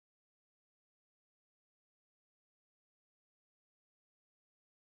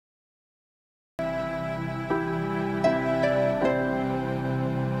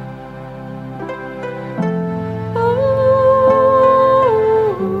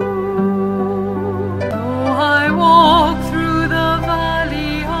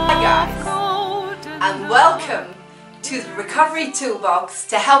recovery toolbox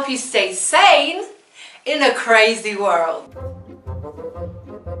to help you stay sane in a crazy world.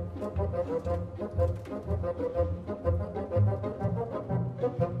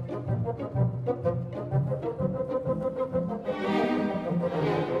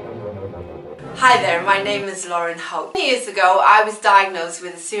 Hi there, my name is Laurene Hope. Years ago I was diagnosed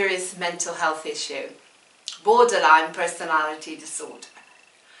with a serious mental health issue, borderline personality disorder.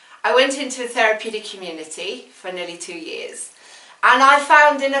 I went into a therapeutic community for nearly 2 years and I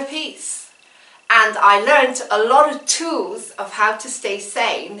found inner peace, and I learned a lot of tools of how to stay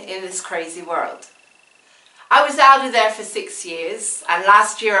sane in this crazy world. I was out of there for 6 years, and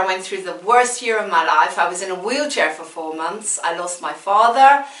last year I went through the worst year of my life. I was in a wheelchair for 4 months. I lost my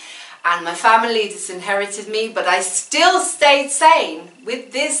father and my family disinherited me, but I still stayed sane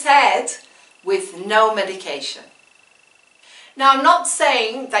with this head with no medication. Now, I'm not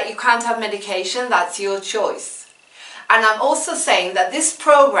saying that you can't have medication, that's your choice. And I'm also saying that this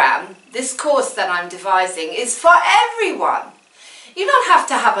program, this course that I'm devising, is for everyone. You don't have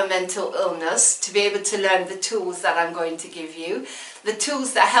to have a mental illness to be able to learn the tools that I'm going to give you, the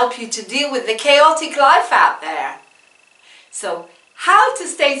tools that help you to deal with the chaotic life out there. So, how to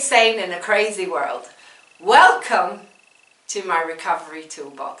stay sane in a crazy world. Welcome to my recovery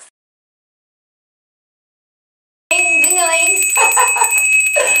toolbox. Ding, ding-a-ling.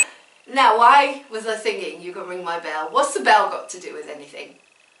 Now, why was I singing You Can Ring My Bell? What's the bell got to do with anything?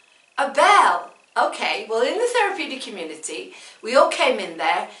 A bell. Okay, well, in the therapeutic community, we all came in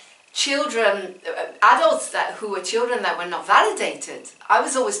there, children, adults who were children that were not validated. I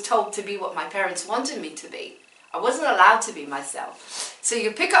was always told to be what my parents wanted me to be. I wasn't allowed to be myself. So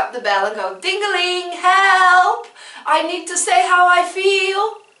you pick up the bell and go, ding-a-ling, help! I need to say how I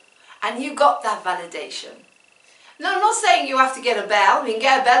feel. And you got that validation. Now, I'm not saying you have to get a bell. You can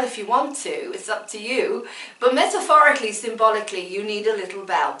get a bell if you want to. It's up to you. But metaphorically, symbolically, you need a little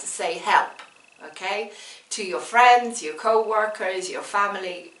bell to say help. Okay? To your friends, your co-workers, your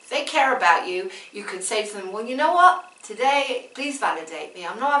family. If they care about you, you can say to them, well, you know what? Today, please validate me.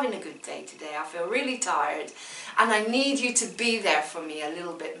 I'm not having a good day today. I feel really tired. And I need you to be there for me a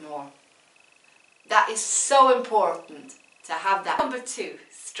little bit more. That is so important to have that. Number 2,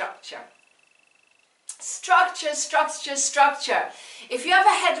 structure. Structure, structure, structure. If you have a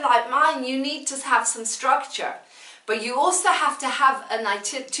head like mine, you need to have some structure. But you also have to have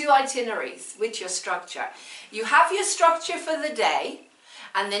 2 itineraries with your structure. You have your structure for the day,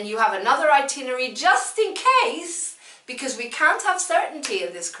 and then you have another itinerary just in case, because we can't have certainty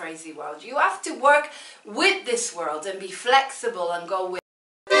in this crazy world. You have to work with this world and be flexible and go with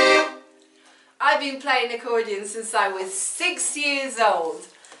it. I've been playing accordion since I was 6 years old.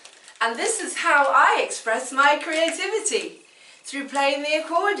 And this is how I express my creativity, through playing the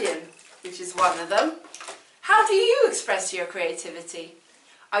accordion, which is one of them. How do you express your creativity?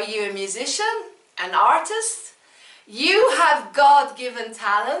 Are you a musician, an artist? You have God-given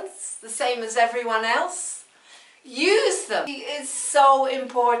talents, the same as everyone else. Use them. It is so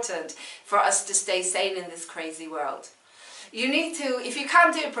important for us to stay sane in this crazy world. You need to, if you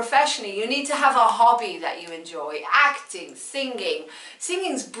can't do it professionally, you need to have a hobby that you enjoy. Acting, singing.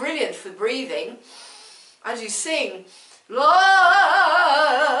 Singing's brilliant for breathing. As you sing, use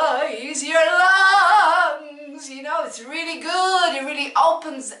your lungs. You know, it's really good. It really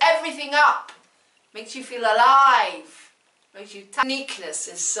opens everything up. Makes you feel alive. Makes you uniqueness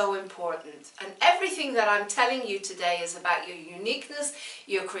is so important. And everything that I'm telling you today is about your uniqueness,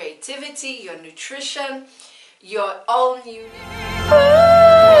 your creativity, your nutrition, your own unique.